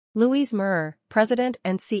Louise Murr, President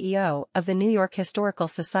and CEO of the New York Historical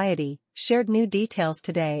Society, shared new details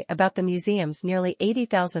today about the museum's nearly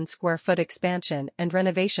 80,000 square foot expansion and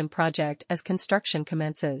renovation project as construction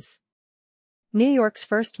commences. New York's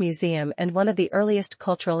first museum and one of the earliest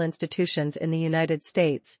cultural institutions in the United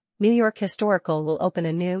States, New York Historical will open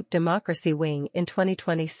a new Democracy Wing in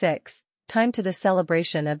 2026, timed to the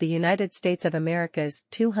celebration of the United States of America's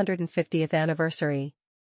 250th anniversary.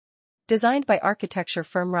 Designed by architecture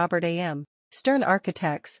firm Robert A.M. Stern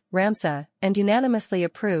Architects, RAMSA, and unanimously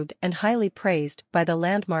approved and highly praised by the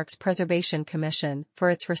Landmarks Preservation Commission for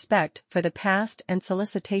its respect for the past and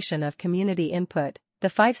solicitation of community input, the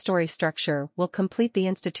five-story structure will complete the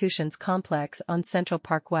institution's complex on Central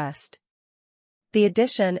Park West. The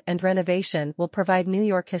addition and renovation will provide New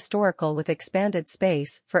York Historical with expanded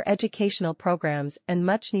space for educational programs and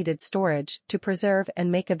much-needed storage to preserve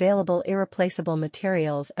and make available irreplaceable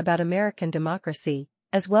materials about American democracy,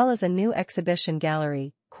 as well as a new exhibition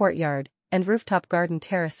gallery, courtyard, and rooftop garden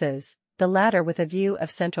terraces, the latter with a view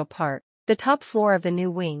of Central Park. The top floor of the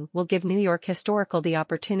new wing will give New York Historical the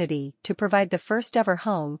opportunity to provide the first-ever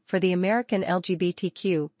home for the American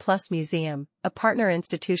LGBTQ+ Museum, a partner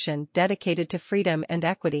institution dedicated to freedom and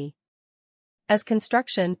equity. As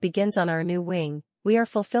construction begins on our new wing, we are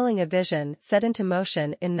fulfilling a vision set into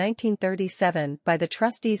motion in 1937 by the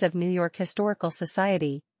trustees of New York Historical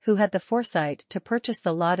Society, who had the foresight to purchase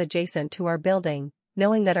the lot adjacent to our building,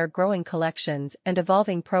 knowing that our growing collections and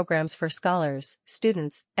evolving programs for scholars,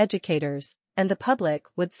 students, educators, and the public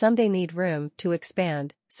would someday need room to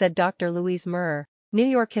expand, said Dr. Louise Murr, New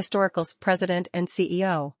York Historical's president and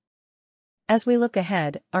CEO. As we look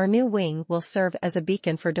ahead, our new wing will serve as a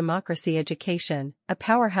beacon for democracy education, a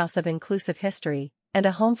powerhouse of inclusive history, and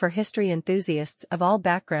a home for history enthusiasts of all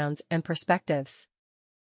backgrounds and perspectives.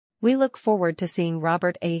 We look forward to seeing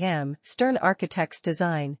Robert A.M. Stern Architects'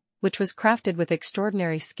 design, which was crafted with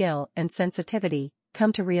extraordinary skill and sensitivity,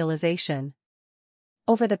 come to realization.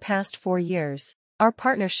 Over the past 4 years, our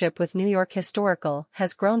partnership with New York Historical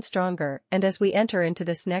has grown stronger, and as we enter into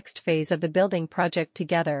this next phase of the building project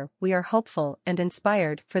together, we are hopeful and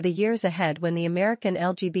inspired for the years ahead when the American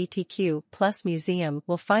LGBTQ+ Museum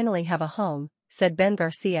will finally have a home, said Ben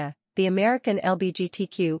Garcia, the American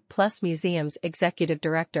LGBTQ+ Museum's executive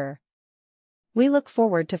director. We look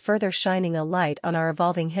forward to further shining a light on our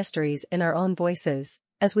evolving histories in our own voices,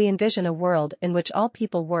 as we envision a world in which all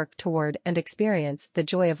people work toward and experience the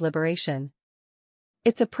joy of liberation.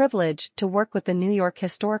 It's a privilege to work with the New York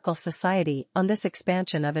Historical Society on this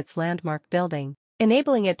expansion of its landmark building,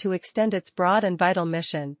 enabling it to extend its broad and vital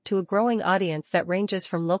mission to a growing audience that ranges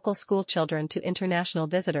from local schoolchildren to international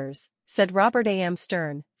visitors, said Robert A.M.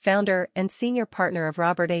 Stern, founder and senior partner of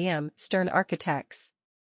Robert A.M. Stern Architects.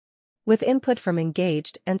 With input from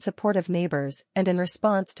engaged and supportive neighbors and in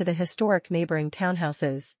response to the historic neighboring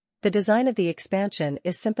townhouses, the design of the expansion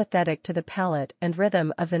is sympathetic to the palette and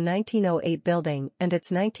rhythm of the 1908 building and its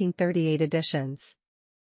 1938 additions.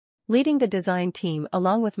 Leading the design team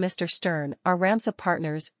along with Mr. Stern are RAMSA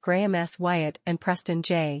partners Graham S. Wyatt and Preston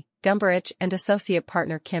J. Gumberich and associate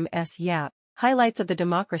partner Kim S. Yap. Highlights of the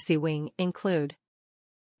Democracy Wing include: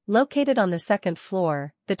 located on the second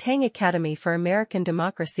floor, the Tang Academy for American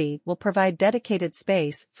Democracy will provide dedicated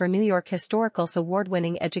space for New York Historical's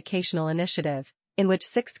award-winning educational initiative, in which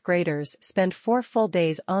 6th graders spend 4 full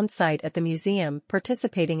days on-site at the museum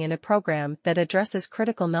participating in a program that addresses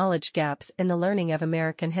critical knowledge gaps in the learning of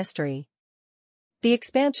American history. The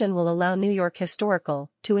expansion will allow New York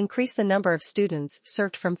Historical to increase the number of students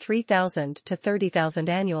served from 3,000 to 30,000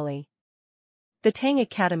 annually. The Tang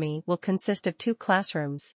Academy will consist of 2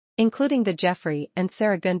 classrooms, including the Jeffrey and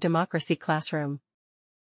Sarah Gund Democracy Classroom.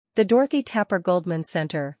 The Dorothy Tapper Goldman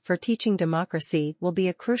Center for Teaching Democracy will be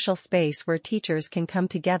a crucial space where teachers can come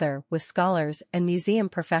together with scholars and museum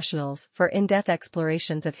professionals for in-depth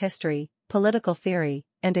explorations of history, political theory,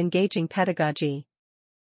 and engaging pedagogy.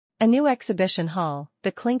 A new exhibition hall,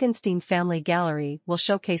 the Klingenstein Family Gallery, will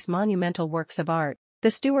showcase monumental works of art.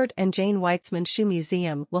 The Stuart and Jane Weitzman Shoe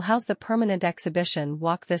Museum will house the permanent exhibition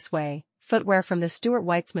Walk This Way, footwear from the Stuart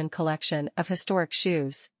Weitzman collection of historic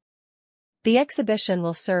shoes. The exhibition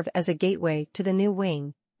will serve as a gateway to the new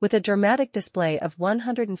wing, with a dramatic display of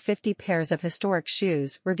 150 pairs of historic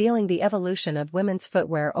shoes revealing the evolution of women's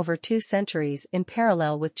footwear over 2 centuries in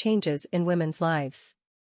parallel with changes in women's lives.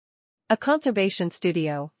 A conservation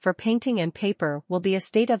studio for painting and paper will be a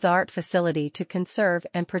state-of-the-art facility to conserve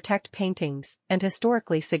and protect paintings and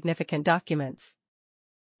historically significant documents.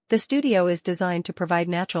 The studio is designed to provide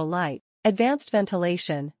natural light, advanced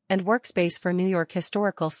ventilation, and workspace for New York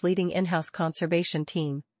Historical's leading in-house conservation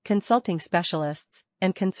team, consulting specialists,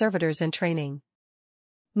 and conservators in training.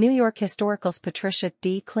 New York Historical's Patricia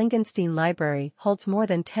D. Klingenstein Library holds more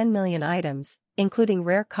than 10 million items, including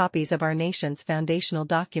rare copies of our nation's foundational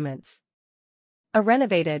documents. A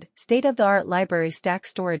renovated, state-of-the-art library stack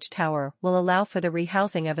storage tower will allow for the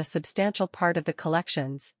rehousing of a substantial part of the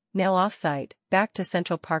collections, now off-site, back to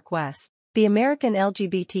Central Park West. The American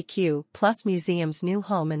LGBTQ+ Museum's new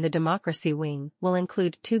home in the Democracy Wing will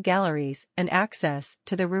include 2 galleries and access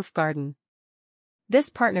to the roof garden. This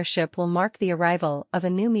partnership will mark the arrival of a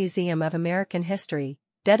new museum of American history,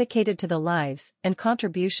 dedicated to the lives and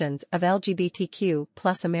contributions of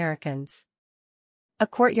LGBTQ+ Americans. A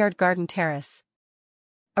courtyard garden terrace.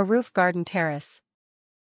 A roof garden terrace.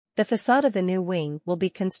 The facade of the new wing will be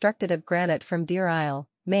constructed of granite from Deer Isle,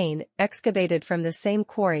 Maine, excavated from the same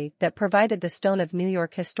quarry that provided the stone of New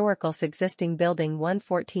York Historical's existing building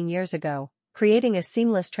 114 years ago, creating a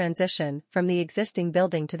seamless transition from the existing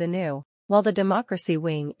building to the new. While the Democracy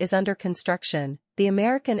Wing is under construction, the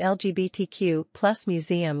American LGBTQ+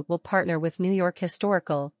 Museum will partner with New York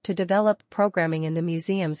Historical to develop programming in the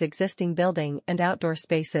museum's existing building and outdoor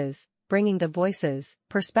spaces, bringing the voices,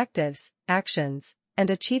 perspectives, actions, and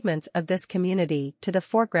achievements of this community to the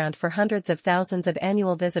foreground for hundreds of thousands of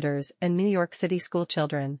annual visitors and New York City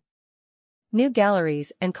schoolchildren. New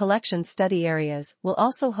galleries and collection study areas will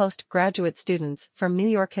also host graduate students from New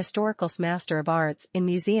York Historical's Master of Arts in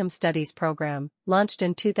Museum Studies program, launched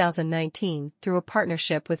in 2019 through a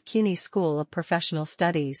partnership with CUNY School of Professional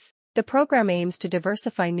Studies. The program aims to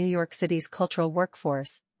diversify New York City's cultural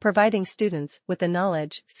workforce, providing students with the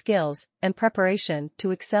knowledge, skills, and preparation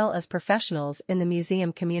to excel as professionals in the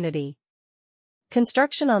museum community.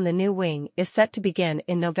 Construction on the new wing is set to begin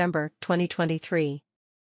in November 2023.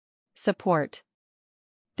 Support.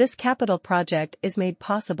 This capital project is made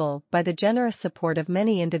possible by the generous support of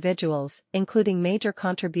many individuals, including major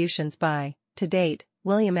contributions by, to date,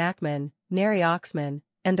 William Ackman, Neri Oxman,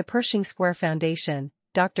 and the Pershing Square Foundation,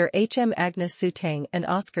 Dr. H. M. Agnes Sutang and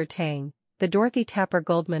Oscar Tang, the Dorothy Tapper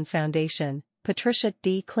Goldman Foundation, Patricia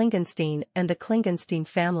D. Klingenstein and the Klingenstein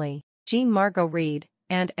family, Jean Margot Reed,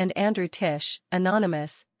 and Andrew Tisch,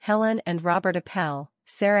 Anonymous, Helen and Robert Appel,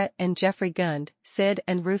 Sarah and Jeffrey Gund, Sid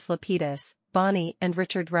and Ruth Lapidus, Bonnie and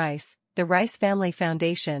Richard Rice, the Rice Family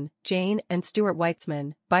Foundation, Jane and Stuart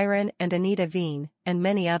Weitzman, Byron and Anita Veen, and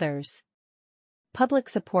many others. Public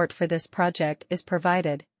support for this project is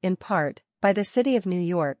provided, in part, by the City of New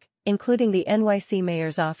York, including the NYC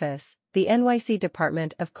Mayor's Office, the NYC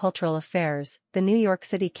Department of Cultural Affairs, the New York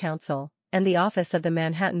City Council, and the Office of the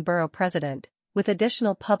Manhattan Borough President, with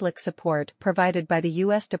additional public support provided by the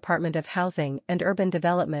U.S. Department of Housing and Urban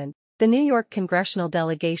Development, the New York Congressional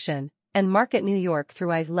Delegation, and Market New York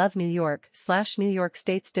through I Love New York/New York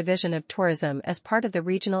State's Division of Tourism as part of the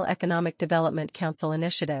Regional Economic Development Council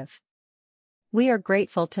initiative. We are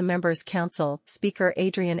grateful to Members Council Speaker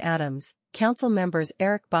Adrian Adams, Council Members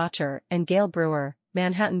Eric Bottcher and Gail Brewer,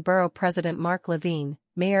 Manhattan Borough President Mark Levine,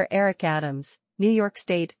 Mayor Eric Adams, New York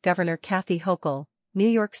State Governor Kathy Hochul, New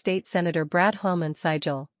York State Senator Brad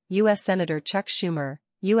Holman-Seidel, U.S. Senator Chuck Schumer,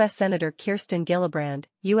 U.S. Senator Kirsten Gillibrand,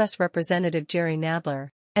 U.S. Representative Jerry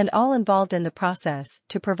Nadler, and all involved in the process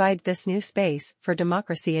to provide this new space for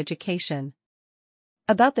democracy education.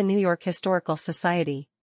 About the New York Historical Society.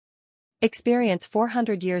 Experience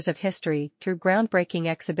 400 years of history through groundbreaking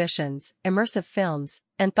exhibitions, immersive films,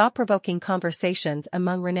 and thought-provoking conversations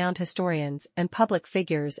among renowned historians and public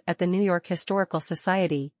figures at the New York Historical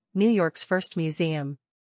Society, New York's first museum.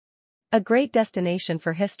 A great destination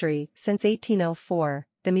for history since 1804,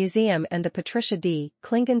 the museum and the Patricia D.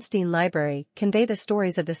 Klingenstein Library convey the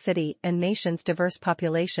stories of the city and nation's diverse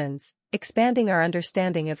populations, expanding our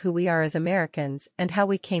understanding of who we are as Americans and how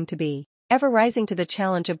we came to be. Ever rising to the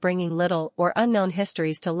challenge of bringing little or unknown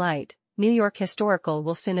histories to light, New York Historical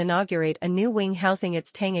will soon inaugurate a new wing housing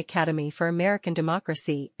its Tang Academy for American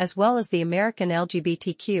Democracy as well as the American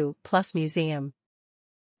LGBTQ+ Museum.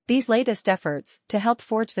 These latest efforts to help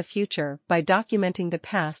forge the future by documenting the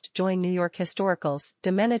past join New York Historical's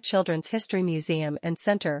DeMena Children's History Museum and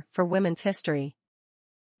Center for Women's History.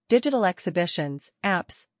 Digital exhibitions,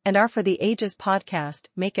 apps, and Are for the Ages podcast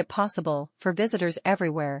make it possible for visitors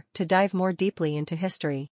everywhere to dive more deeply into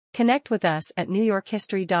history. Connect with us at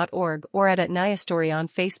newyorkhistory.org or at NYHistory on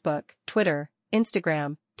Facebook, Twitter,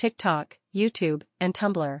 Instagram, TikTok, YouTube, and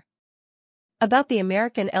Tumblr. About the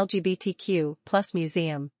American LGBTQ+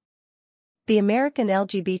 Museum. The American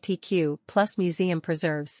LGBTQ+ Museum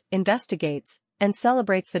preserves, investigates, and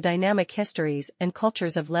celebrates the dynamic histories and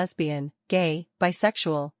cultures of lesbian, gay,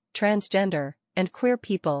 bisexual, transgender, and queer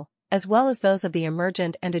people, as well as those of the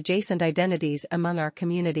emergent and adjacent identities among our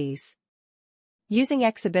communities. Using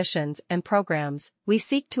exhibitions and programs, we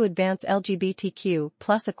seek to advance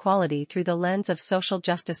LGBTQ+ equality through the lens of social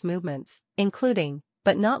justice movements, including,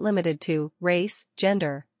 but not limited to, race,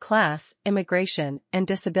 gender, class, immigration, and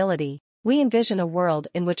disability. We envision a world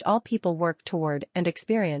in which all people work toward and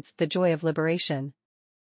experience the joy of liberation.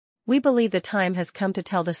 We believe the time has come to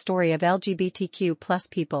tell the story of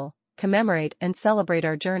LGBTQ+ people, commemorate and celebrate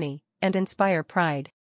our journey, and inspire pride.